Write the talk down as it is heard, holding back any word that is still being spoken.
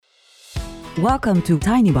Welcome to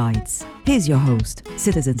Tiny Bites. Here's your host,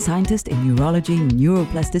 citizen scientist in neurology,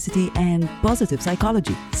 neuroplasticity, and positive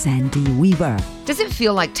psychology, Sandy Weaver. Does it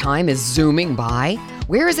feel like time is zooming by?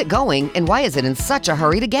 Where is it going, and why is it in such a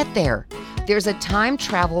hurry to get there? There's a time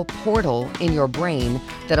travel portal in your brain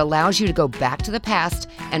that allows you to go back to the past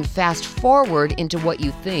and fast forward into what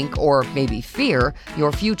you think, or maybe fear,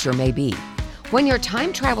 your future may be. When you're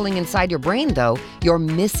time traveling inside your brain, though, you're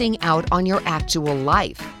missing out on your actual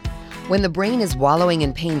life. When the brain is wallowing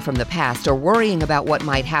in pain from the past or worrying about what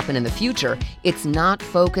might happen in the future, it's not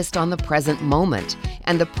focused on the present moment.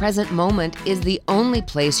 And the present moment is the only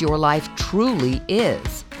place your life truly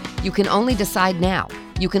is. You can only decide now.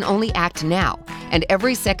 You can only act now. And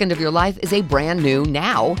every second of your life is a brand new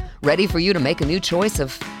now, ready for you to make a new choice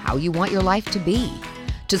of how you want your life to be.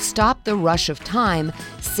 To stop the rush of time,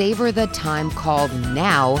 savor the time called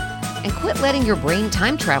now, and quit letting your brain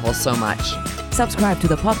time travel so much. Subscribe to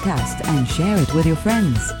the podcast and share it with your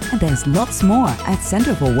friends. And there's lots more at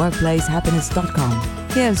centerforworkplacehappiness.com.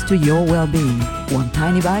 Here's to your well-being, one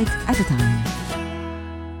tiny bite at a time.